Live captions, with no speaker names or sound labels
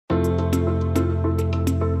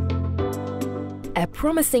A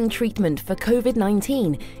promising treatment for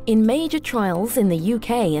COVID-19 in major trials in the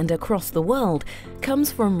UK and across the world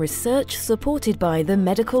comes from research supported by the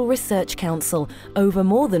Medical Research Council over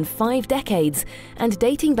more than 5 decades and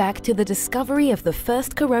dating back to the discovery of the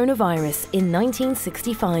first coronavirus in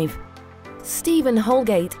 1965. Stephen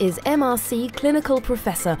Holgate is MRC Clinical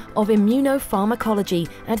Professor of Immunopharmacology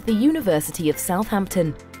at the University of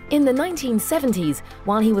Southampton. In the 1970s,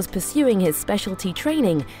 while he was pursuing his specialty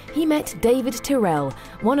training, he met David Tyrrell,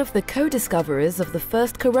 one of the co-discoverers of the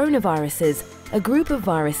first coronaviruses, a group of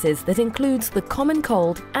viruses that includes the common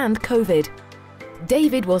cold and COVID.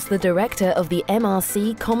 David was the director of the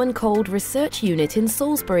MRC Common Cold Research Unit in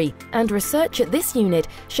Salisbury, and research at this unit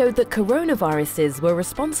showed that coronaviruses were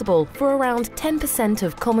responsible for around 10%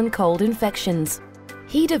 of common cold infections.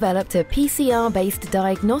 He developed a PCR-based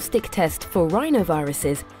diagnostic test for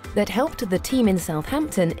rhinoviruses that helped the team in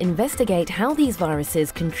Southampton investigate how these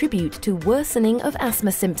viruses contribute to worsening of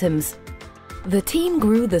asthma symptoms. The team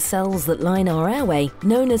grew the cells that line our airway,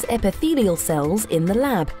 known as epithelial cells, in the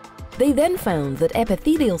lab. They then found that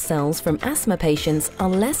epithelial cells from asthma patients are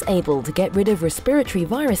less able to get rid of respiratory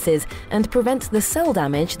viruses and prevent the cell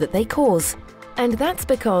damage that they cause. And that's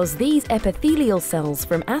because these epithelial cells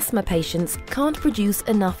from asthma patients can't produce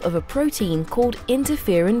enough of a protein called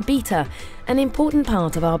interferon beta, an important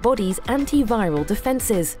part of our body's antiviral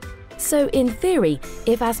defenses. So in theory,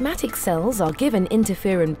 if asthmatic cells are given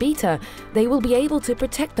interferon beta, they will be able to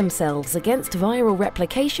protect themselves against viral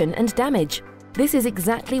replication and damage. This is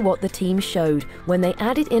exactly what the team showed when they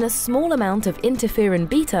added in a small amount of interferon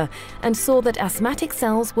beta and saw that asthmatic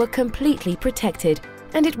cells were completely protected.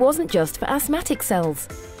 And it wasn't just for asthmatic cells.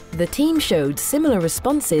 The team showed similar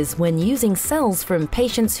responses when using cells from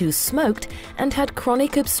patients who smoked and had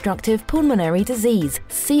chronic obstructive pulmonary disease,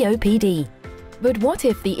 COPD. But what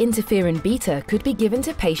if the interferon beta could be given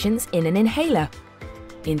to patients in an inhaler?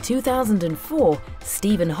 In 2004,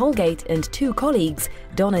 Stephen Holgate and 2 colleagues,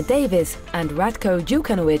 Donna Davis and Radko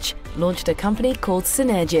Djukanovic, launched a company called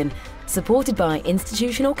Synergin, supported by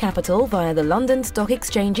institutional capital via the London Stock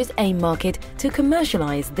Exchange's AIM market, to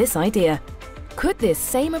commercialise this idea. Could this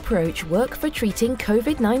same approach work for treating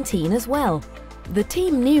COVID-19 as well? The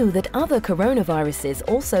team knew that other coronaviruses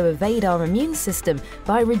also evade our immune system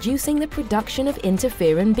by reducing the production of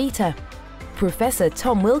interferon beta. Professor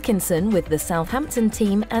Tom Wilkinson with the Southampton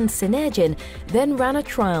team and Synergin then ran a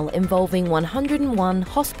trial involving 101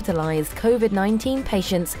 hospitalised COVID-19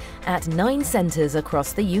 patients at 9 centres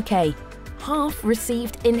across the UK. Half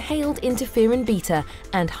received inhaled interferon beta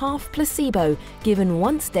and half placebo, given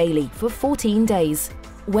once daily for 14 days.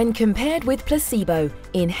 When compared with placebo,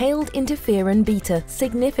 inhaled interferon beta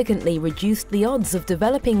significantly reduced the odds of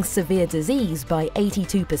developing severe disease by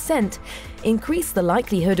 82%, increased the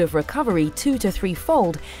likelihood of recovery 2 to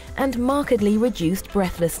 3-fold, and markedly reduced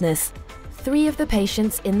breathlessness. 3 of the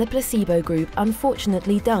patients in the placebo group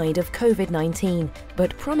unfortunately died of COVID-19,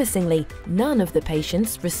 but promisingly, none of the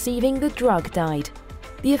patients receiving the drug died.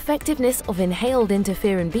 The effectiveness of inhaled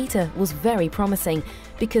interferon beta was very promising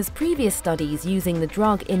because previous studies using the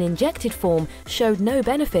drug in injected form showed no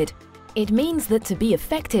benefit. It means that to be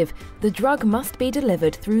effective, the drug must be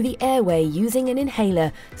delivered through the airway using an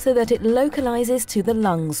inhaler so that it localizes to the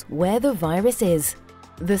lungs where the virus is.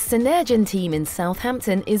 The Synergin team in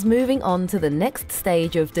Southampton is moving on to the next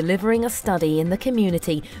stage of delivering a study in the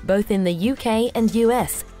community, both in the UK and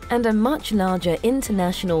US, and a much larger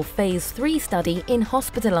international Phase 3 study in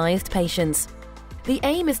hospitalised patients. The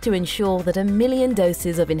aim is to ensure that 1 million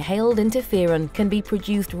doses of inhaled interferon can be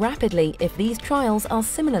produced rapidly if these trials are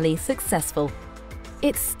similarly successful.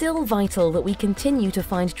 It's still vital that we continue to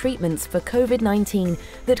find treatments for COVID-19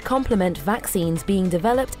 that complement vaccines being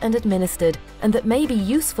developed and administered, and that may be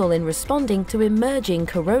useful in responding to emerging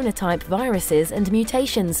corona-type viruses and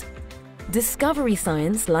mutations. Discovery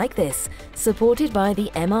science like this, supported by the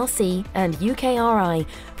MRC and UKRI,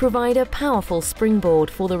 provide a powerful springboard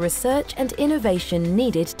for the research and innovation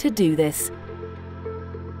needed to do this.